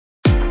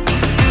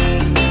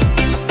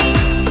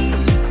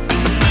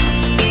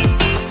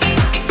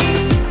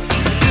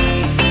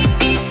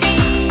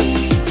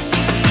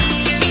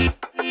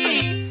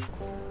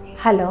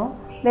Hello,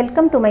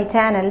 welcome to my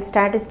channel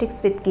Statistics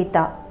with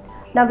Geetha.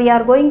 Now we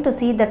are going to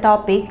see the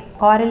topic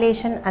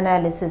correlation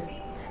analysis.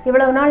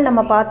 இவ்வளவு நாள்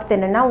நம்ம பார்த்தது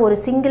என்னன்னா ஒரு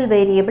single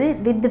variable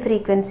with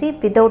frequency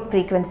without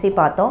frequency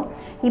பார்த்தோம்.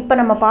 இப்போ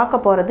நம்ம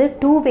பார்க்க போறது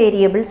two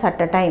variables at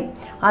a time.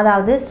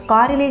 அதாவது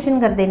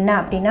correlationங்கிறது என்ன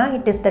அப்படினா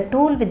it is the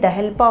tool with the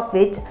help of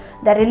which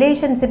the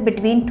relationship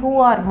between two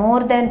or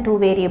more than two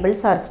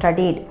variables are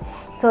studied.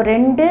 So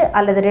ரெண்டு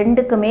அல்லது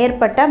ரெண்டுக்கு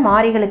மேற்பட்ட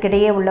மாறிகளுக்கு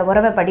இடையே உள்ள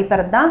உறவை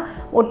படிப்பறது தான்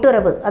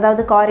ஒட்டுறவு,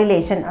 அதாவது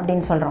correlation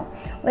அப்படினு சொல்றோம்.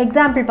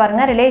 எக்ஸாம்பிள்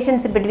பாருங்க,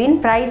 relationship between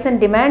price and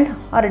demand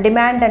or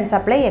demand and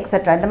supply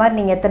etc. இந்த மாதிரி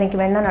நீங்க எத்தனைக்கு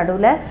வேணா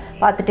நடுவுல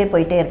பார்த்துட்டே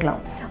போயிட்டே இருக்கலாம்.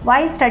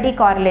 Why study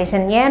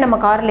correlation? ஏன் நம்ம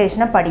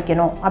correlation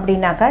படிக்கணும்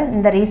அப்படினாக்க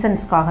இந்த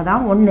ரீசன்ஸ்க்காக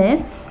தான். ஒன்று,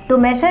 to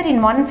measure in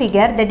one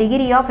figure the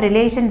degree of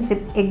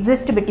relationship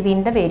exist between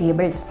the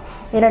variables.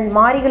 இரண்டு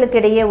மாறிகளுக்கு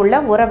இடையே உள்ள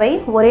உறவை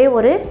ஒரே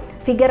ஒரு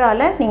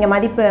ஃபிகரால நீங்க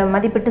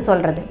மதிப்பிட்டு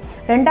சொல்றது.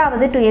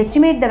 இரண்டாவது, to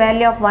estimate the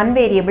value of one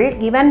variable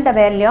given the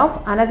value of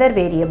another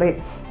variable.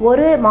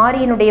 ஒரு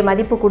மாறியினுடைய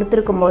மதிப்பு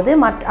கொடுத்திருக்கும்போது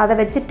அதை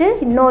வச்சிட்டு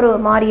இன்னொரு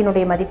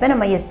மாறியினுடைய மதிப்பை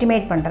நம்ம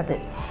எஸ்டிமேட் பண்றது.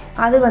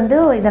 அது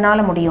இதனால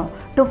முடியும்.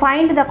 To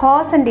find the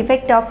cause and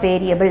effect of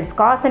variables,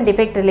 cause and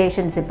effect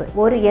relationship.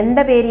 ஒரு எந்த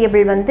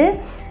வேரியபிள்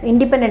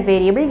independent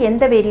variable,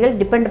 எந்த வேரியபிள்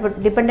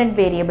dependent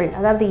variable,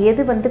 அதாவது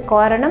எது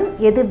காரணம்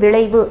எது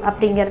விளைவு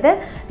அப்படிங்கறத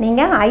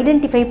நீங்க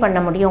ஐடென்டிஃபை பண்ண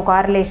முடியும்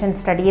correlation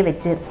ஸ்டடியை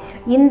வச்சு.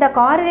 இந்த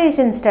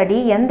correlation ஸ்டடி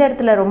எந்த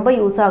இடத்துல ரொம்ப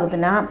யூஸ்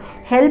ஆகுதுன்னா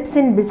helps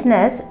in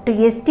business to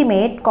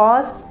estimate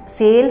costs,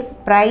 sales,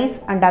 price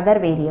and other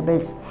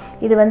variables.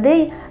 இது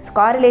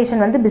correlation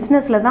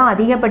businessல தான்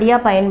அதிகப்படியா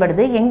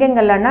பயன்படுது.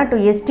 எங்கெங்கெல்லாம் to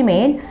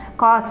estimate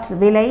costs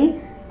விலை,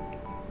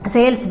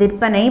 sales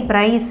விற்பனை,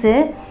 price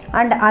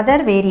and other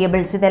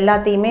variables இது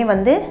எல்லாத்தையுமே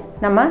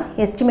நம்ம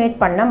எஸ்டிமேட்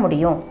பண்ண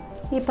முடியும்.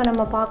 இப்போ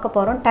நம்ம பார்க்க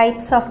போறோம்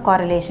types of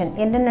correlation.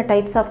 என்னென்ன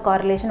types of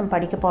correlation நம்ம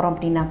படிக்க போறோம்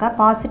அப்படினாக்கா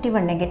positive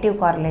and negative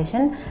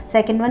correlation,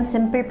 second one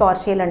simple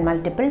partial and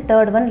multiple,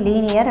 third one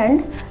linear and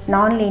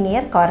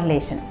non-linear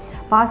correlation.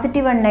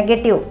 Positive and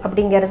negative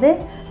அப்படிங்கிறது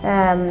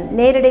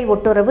நேரடை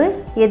ஒட்டுறவு,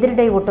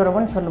 எதிரடை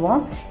ஒட்டுறவுன்னு சொல்லுவோம்.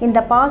 இந்த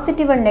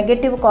பாசிட்டிவ் அண்ட்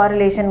நெகட்டிவ்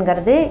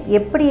காரிலேஷன்ங்கிறது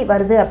எப்படி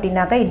வருது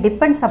அப்படின்னாக்கா it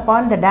depends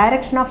upon the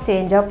direction of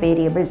change of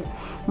variables.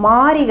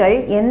 மாறிகள்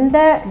எந்த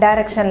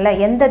டைரக்ஷனில்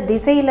எந்த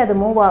திசையில் அது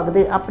மூவ்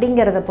ஆகுது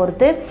அப்படிங்கிறத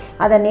பொறுத்து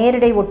அதை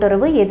நேரடை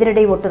ஒட்டுறவு,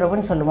 எதிரடை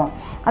ஒட்டுறவுன்னு சொல்லுவோம்.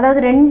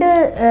 அதாவது ரெண்டு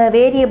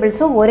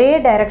வேரியபிள்ஸும் ஒரே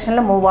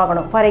டைரக்ஷனில் மூவ்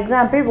ஆகணும். ஃபார்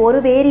எக்ஸாம்பிள்,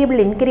 ஒரு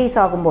வேரியபிள் இன்க்ரீஸ்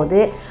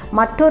ஆகும்போது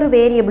மற்றொரு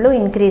வேரியபிளும்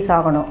இன்க்ரீஸ்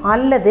ஆகணும்,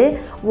 அல்லது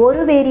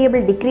ஒரு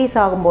வேரியபிள் டிக்ரீஸ்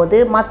ஆகும்போது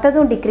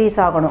மற்றதும் டிக்ரீஸ்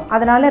ஆகணும்.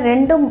 அதனால்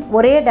ரெண்டும்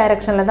ஒரே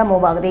டைரக்ஷனில் தான்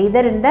மூவ் ஆகுது.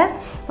 இதர் இந்த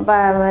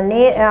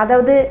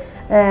அதாவது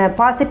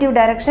பாசிட்டிவ்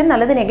டைரக்ஷன்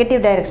அல்லது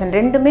நெகட்டிவ் டைரக்ஷன்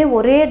ரெண்டுமே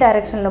ஒரே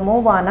டைரக்ஷனில்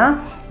மூவ் ஆனால்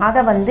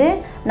அதை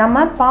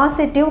நம்ம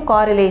பாசிட்டிவ்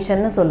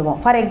காரிலேஷன்னு சொல்லுவோம்.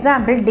 For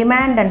example,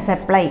 demand and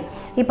supply.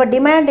 இப்போ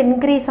டிமாண்ட்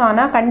இன்க்ரீஸ்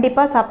ஆனால்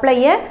கண்டிப்பாக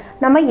சப்ளையை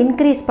நம்ம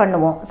இன்க்ரீஸ்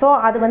பண்ணுவோம். ஸோ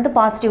அது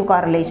பாசிட்டிவ்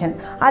காரிலேஷன்.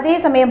 அதே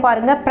சமயம்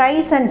பாருங்கள்,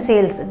 ப்ரைஸ் அண்ட்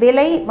சேல்ஸ்,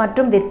 விலை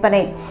மற்றும்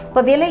விற்பனை.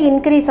 இப்போ விலை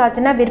இன்க்ரீஸ்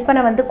ஆச்சுன்னா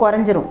விற்பனை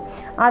குறைஞ்சிரும்.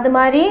 அது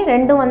மாதிரி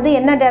ரெண்டும்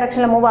என்ன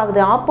டைரக்ஷனில் மூவ்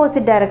ஆகுது?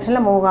 ஆப்போசிட்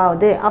டைரக்ஷனில் மூவ்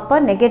ஆகுது. அப்போ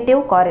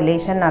நெகட்டிவ்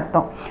காரிலேஷன்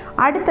அர்த்தம்.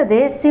 அடுத்தது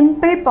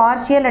simple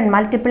partial and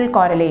multiple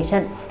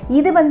correlation.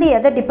 இது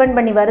எதை டிபெண்ட்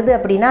பண்ணி வருது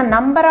அப்படின்னா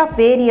number of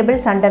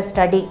variables under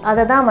study.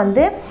 அதை தான்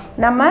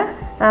நம்ம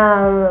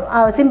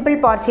சிம்பிள்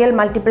பார்ஷியல்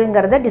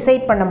மல்டிபிள்ங்கிறத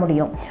டிசைட் பண்ண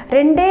முடியும்.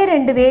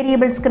 ரெண்டு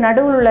வேரியபிள்ஸ்க்கு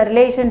நடுவில் உள்ள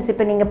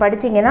ரிலேஷன்ஷிப்பை நீங்கள்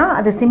படிச்சிங்கன்னா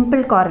அது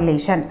சிம்பிள்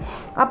காரிலேஷன்.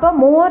 அப்போ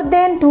மோர்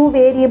தேன் டூ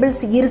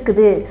வேரியபிள்ஸ்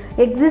இருக்குது,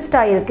 எக்ஸிஸ்ட்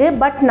ஆகிருக்கு.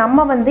 பட்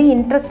நம்ம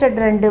இன்ட்ரெஸ்டட்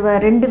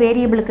ரெண்டு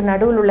வேரியபிளுக்கு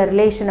நடுவில் உள்ள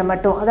ரிலேஷனை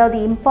மட்டும், அதாவது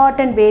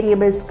இம்பார்ட்டன்ட்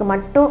வேரியபிள்ஸ்க்கு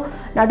மட்டும்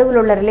நடுவில்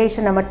உள்ள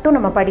ரிலேஷனை மட்டும்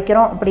நம்ம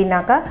படிக்கிறோம்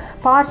அப்படின்னாக்கா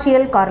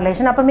பார்ஷியல்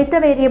காரிலேஷன். அப்போ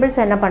மித்த வேரியபிள்ஸ்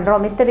என்ன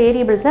பண்ணுறோம்? மித்த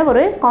வேரியபிள்ஸை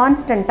ஒரு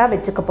கான்ஸ்டண்ட்டாக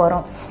வச்சுக்க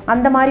போகிறோம்.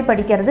 அந்த மாதிரி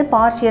படிக்கிறது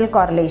partial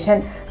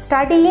correlation.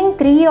 Studying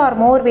 3 or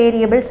more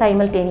variables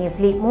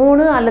simultaneously,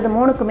 3 அல்லது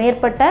 3க்கு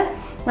மேற்பட்ட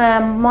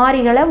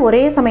மாறிகளை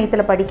ஒரே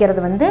சமயத்தில்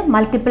படிக்கிறது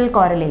மல்டிபிள்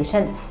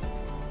காரிலேஷன்.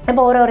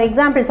 இப்போ ஒரு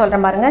எக்ஸாம்பிள்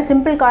சொல்கிறேன் பாருங்கள்.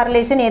 சிம்பிள்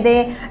காரிலேஷன் எது?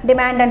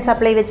 டிமாண்ட் அண்ட்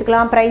சப்ளை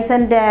வச்சுக்கலாம், ப்ரைஸ்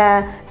அண்ட்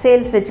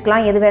சேல்ஸ்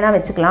வச்சுக்கலாம், எது வேணால்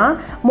வச்சுக்கலாம்.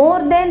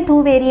 மோர் தேன் டூ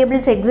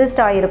வேரியபிள்ஸ்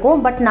எக்ஸிஸ்ட் ஆகிருக்கும்.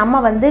 பட்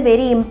நம்ம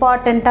வெரி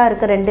இம்பார்ட்டண்ட்டாக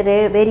இருக்க ரெண்டு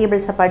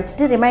வேரியபிள்ஸை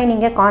படிச்சுட்டு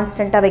ரிமைனிங்கை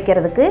கான்ஸ்டண்ட்டாக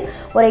வைக்கிறதுக்கு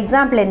ஒரு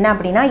எக்ஸாம்பிள் என்ன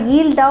அப்படின்னா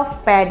ஈல்ட் ஆஃப்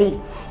பேடி.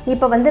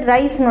 இப்போ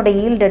ரைஸ்னுடைய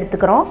ஈல்டு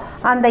எடுத்துக்கிறோம்.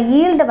 அந்த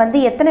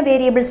ஈல்டை எத்தனை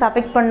வேரியபிள்ஸ்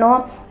அஃபெக்ட்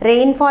பண்ணும்?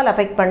 ரெயின்ஃபால்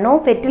அஃபெக்ட் பண்ணும்,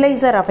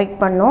 ஃபெர்டிலைசர்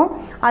அஃபெக்ட் பண்ணும்,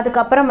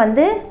 அதுக்கப்புறம்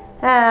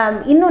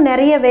இன்னும்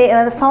நிறைய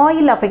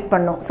சாயில் அஃபெக்ட்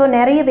பண்ணும். ஸோ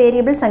நிறைய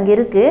வேரியபிள்ஸ் அங்கே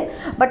இருக்குது.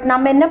 பட்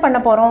நம்ம என்ன பண்ண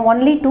போகிறோம்?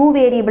 ஒன்லி டூ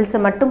வேரியபிள்ஸை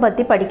மட்டும்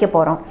பற்றி படிக்க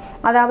போகிறோம்.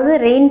 அதாவது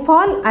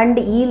rainfall and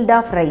yield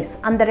of rice,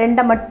 அந்த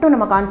ரெண்டை மட்டும்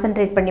நம்ம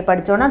கான்சென்ட்ரேட் பண்ணி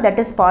படித்தோன்னா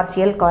தட் இஸ்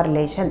பார்ஷியல்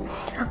காரிலேஷன்.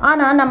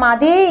 ஆனால் நம்ம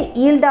அதே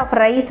ஈல்ட் ஆஃப்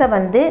ரைஸை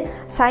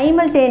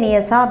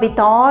சைமல்டேனியஸாக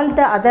with all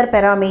the other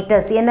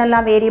parameters,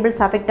 என்னெல்லாம்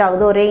வேரியபிள்ஸ் அஃபெக்ட்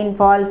ஆகுதோ,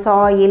 ரெயின்ஃபால்,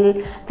 சாயில்,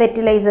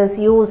 ஃபெர்டிலைசர்ஸ்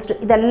யூஸ்டு,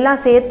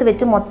 இதெல்லாம் சேர்த்து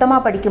வச்சு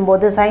மொத்தமாக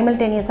படிக்கும்போது,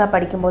 சைமல்டேனியஸாக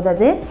படிக்கும்போது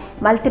அது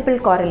மல்டிபிள்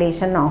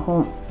correlation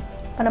ஆகும்.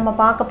 இப்போ நம்ம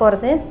பார்க்க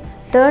போகிறது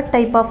third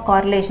type of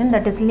correlation,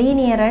 that is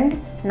linear and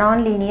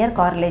nonlinear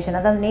correlation,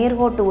 அதாவது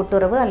நேர்கோட்டு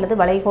ஒட்டுறவு அல்லது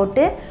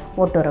வளைகோட்டு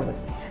ஒட்டுறவு.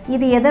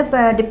 இது எதை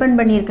depend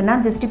பண்ணியிருக்குன்னா,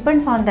 this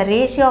depends on the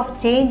ratio of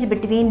change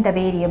between the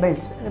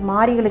variables,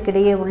 மாறிகளுக்கு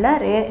இடையே உள்ள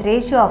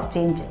ratio of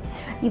change.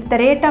 If the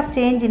rate of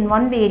change in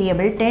one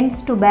variable tends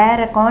to bear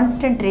a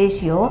constant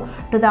ratio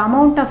to the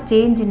amount of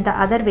change in the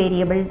other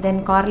variable, then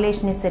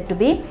correlation is said to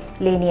be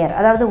linear.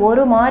 அதாவது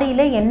ஒரு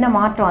மாறியில் என்ன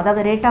மாற்றம்,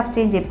 அதாவது rate of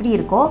change எப்படி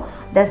இருக்கோ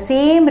the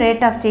same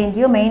rate of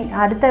changeயும்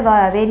அடுத்த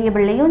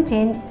வேரியபிள்லையும்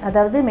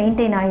அதாவது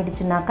மெயின்டைன்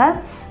ஆகிடுச்சுனாக்கா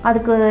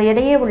அதுக்கு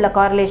இடையே உள்ள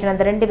காரிலேஷன்,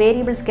 அந்த ரெண்டு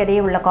வேரியபிள்ஸ்க்கு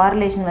இடையே உள்ள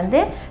காரிலேஷன் வந்து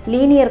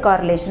லீனியர்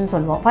காரிலேஷன்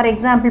சொல்லுவோம். ஃபார்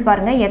எக்ஸாம்பிள்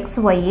பாருங்கள்,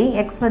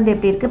 எக்ஸ் வந்து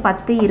எப்படி இருக்குது,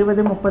 10,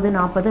 20, 30,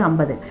 40,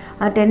 50,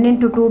 10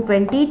 into 2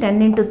 20, 10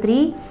 into 3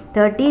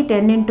 30,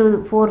 10 into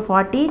 4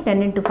 40,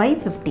 10 into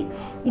 5 50.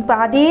 இப்போ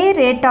அதே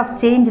ரேட் ஆஃப்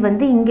சேஞ்ச்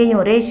வந்து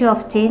இங்கேயும் ரேஷியோ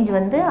ஆஃப் சேஞ்ச்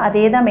வந்து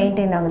அதே தான்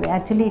மெயின்டைன் ஆகுது.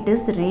 Actually it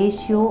is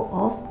ratio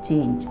of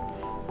change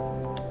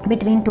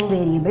between two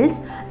variables.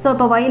 So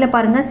இப்போ yல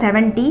பாருங்கள்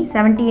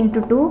 70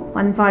 into 2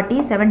 140,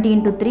 70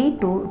 into 3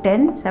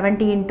 210,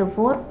 70 into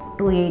 4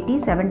 280,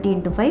 70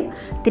 into 5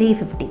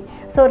 350.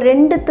 So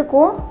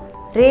ரெண்டுத்துக்கும்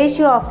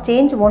ரேஷியோ ஆஃப்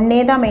சேஞ்ச் ஒன்றே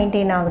தான்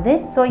மெயின்டைன் ஆகுது.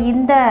 ஸோ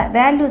இந்த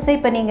வேல்யூஸை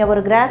இப்போ நீங்கள்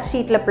ஒரு கிராஃப்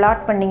ஷீட்டில்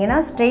பிளாட் பண்ணிங்கன்னா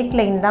ஸ்ட்ரெயிட்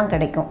லைன் தான்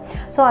கிடைக்கும்.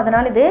 ஸோ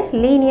அதனால் இது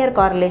லீனியர்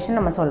காரிலேஷன்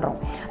நம்ம சொல்கிறோம்.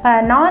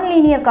 நான்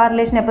லீனியர்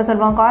காரிலேஷன் எப்போ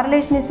சொல்லுவோம்,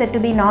 correlation is set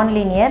to be நான்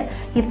linear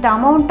if the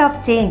amount of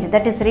change,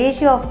 that is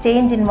ratio of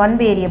change in one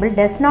variable,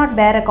 does not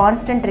bear a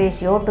constant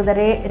ratio to the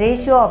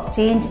ratio of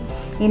change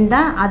in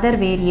the other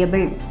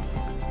variable.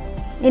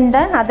 இந்த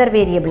other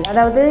variable,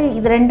 அதாவது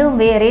இது ரெண்டும்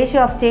ratio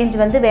of change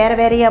வந்து வேறு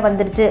வேறையாக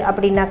வந்துருச்சு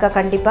அப்படின்னாக்கா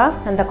கண்டிப்பாக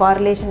அந்த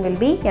காரிலேஷன் வில்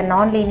பி எ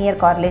நான் லீனியர்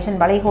காரிலேஷன்,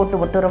 வளைகோட்டு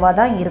ஒட்டுறவாக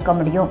தான் இருக்க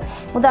முடியும்.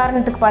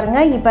 உதாரணத்துக்கு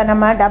பாருங்கள், இப்போ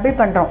நம்ம டபுள்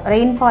பண்ணுறோம்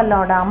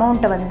ரெயின்ஃபாலோட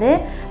அமௌண்ட்டை வந்து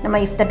நம்ம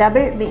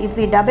if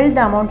we double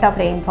the amount of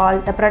rainfall,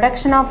 the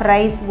production of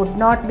rice would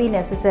not be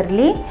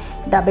necessarily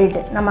doubled.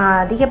 நம்ம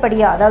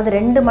அதிகப்படியாக, அதாவது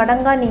 2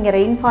 மடங்காக நீங்கள்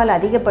ரெயின்ஃபால்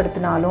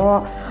அதிகப்படுத்தினாலும்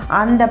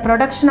அந்த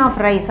ப்ரொடக்ஷன் ஆஃப்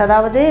ரைஸ்,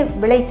 அதாவது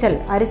விளைச்சல்,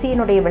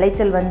 அரிசியினுடைய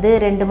விளைச்சல் வந்து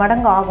 2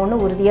 மடங்கு ஆகும்னு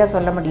உறுதியாக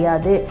சொல்ல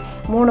முடியாது.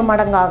 3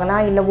 மடங்கு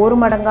ஆகலாம், இல்லை 1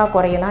 மடங்காக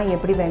குறையலாம்,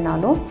 எப்படி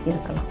வேணாலும்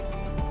இருக்கலாம்.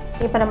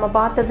 இப்போ நம்ம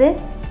பார்த்தது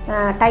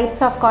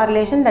types of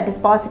correlation, that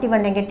is positive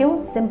and negative,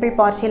 simple,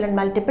 partial and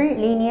multiple,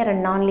 linear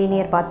and நான்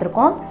லீனியர்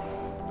பார்த்துருக்கோம்.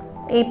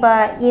 இப்போ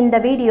இந்த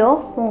வீடியோ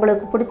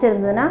உங்களுக்கு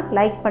பிடிச்சிருந்ததுன்னா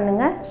லைக்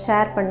பண்ணுங்கள்,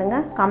 ஷேர்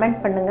பண்ணுங்கள்,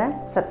 கமெண்ட் பண்ணுங்கள்,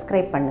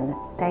 சப்ஸ்கிரைப் பண்ணுங்கள்.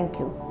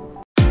 தேங்க்யூ.